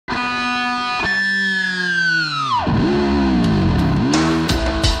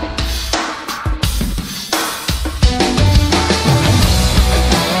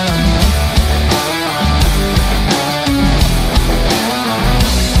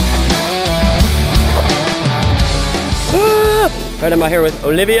Right, I'm out here with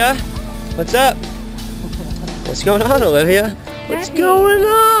Olivia. What's up? What's going on, Olivia? What's going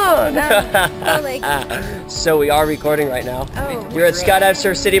on? So we are recording right now. Oh. You're at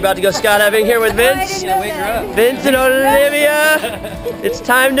Surfcity, about to go skydiving here with Vince. Vince and Olivia. It's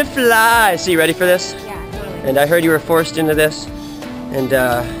time to fly. So you ready for this? Yeah, totally. And I heard you were forced into this. And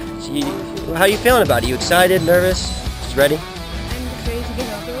how are you feeling about it? You excited, nervous, just ready? I'm just ready to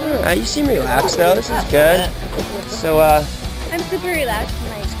get over it. Alright, you seem relaxed though. This is good. So I'm super relaxed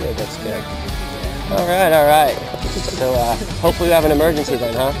tonight. that's good. That's good. All right. So hopefully we have an emergency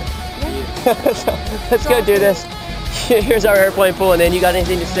then, huh? So, let's go do this. Here's our airplane pool, and then you got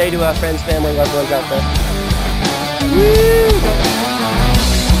anything to say to our friends, family, loved ones out there? Woo!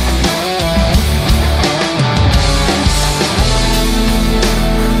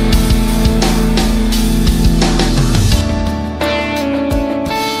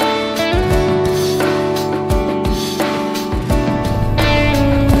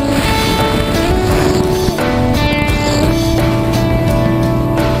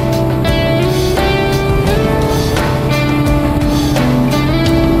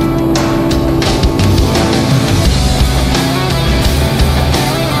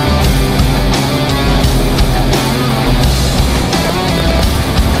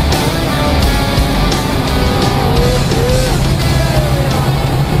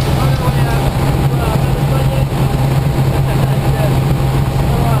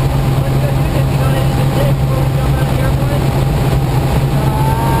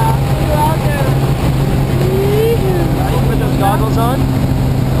 Goggles on.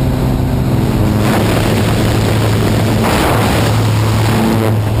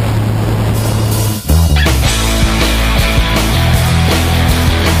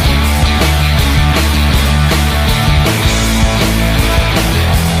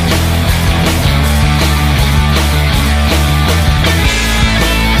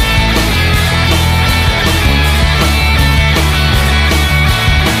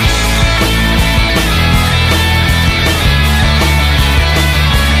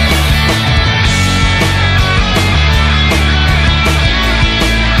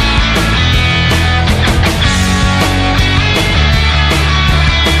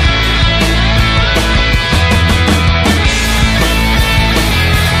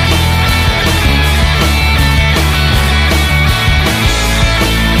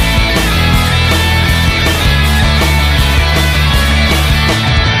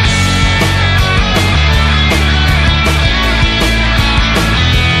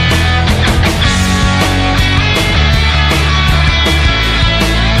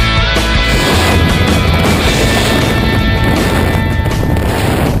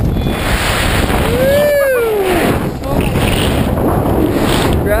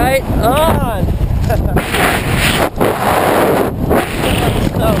 Right on!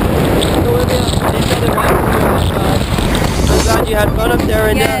 I'm glad you had fun up there,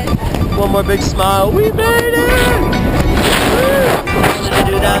 and one more big smile. We made it! Woo! Should I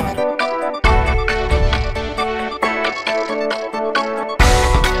do that?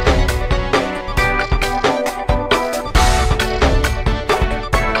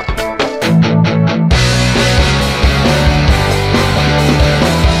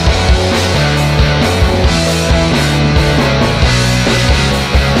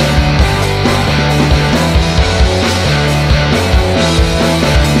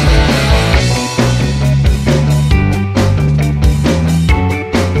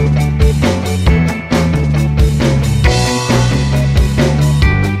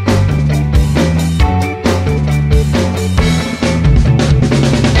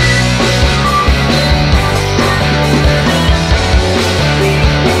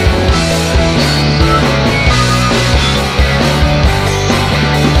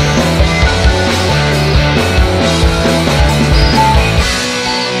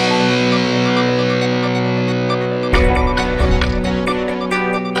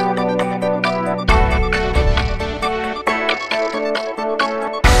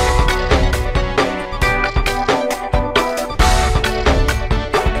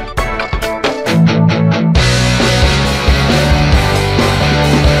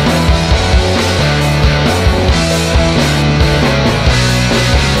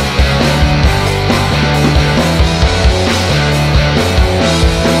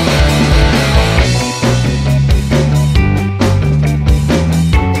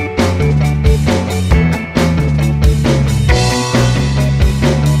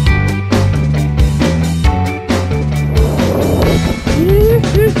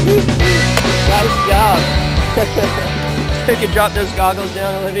 You can drop those goggles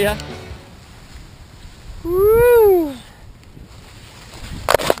down, Olivia. Woo!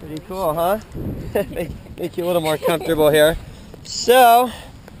 Pretty cool, huh? Make you a little more comfortable here. So,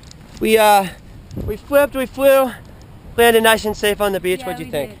 we flipped, we flew, landed nice and safe on the beach. Yeah, What'd you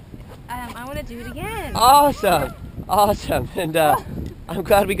we think? did. I want to do it again. Awesome, awesome. And I'm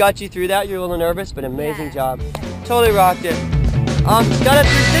glad we got you through that. You're a little nervous, but amazing Yeah. job. Totally rocked it. Skydive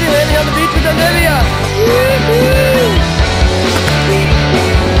Surfcity, landing on the beach with Olivia. Woo-hoo!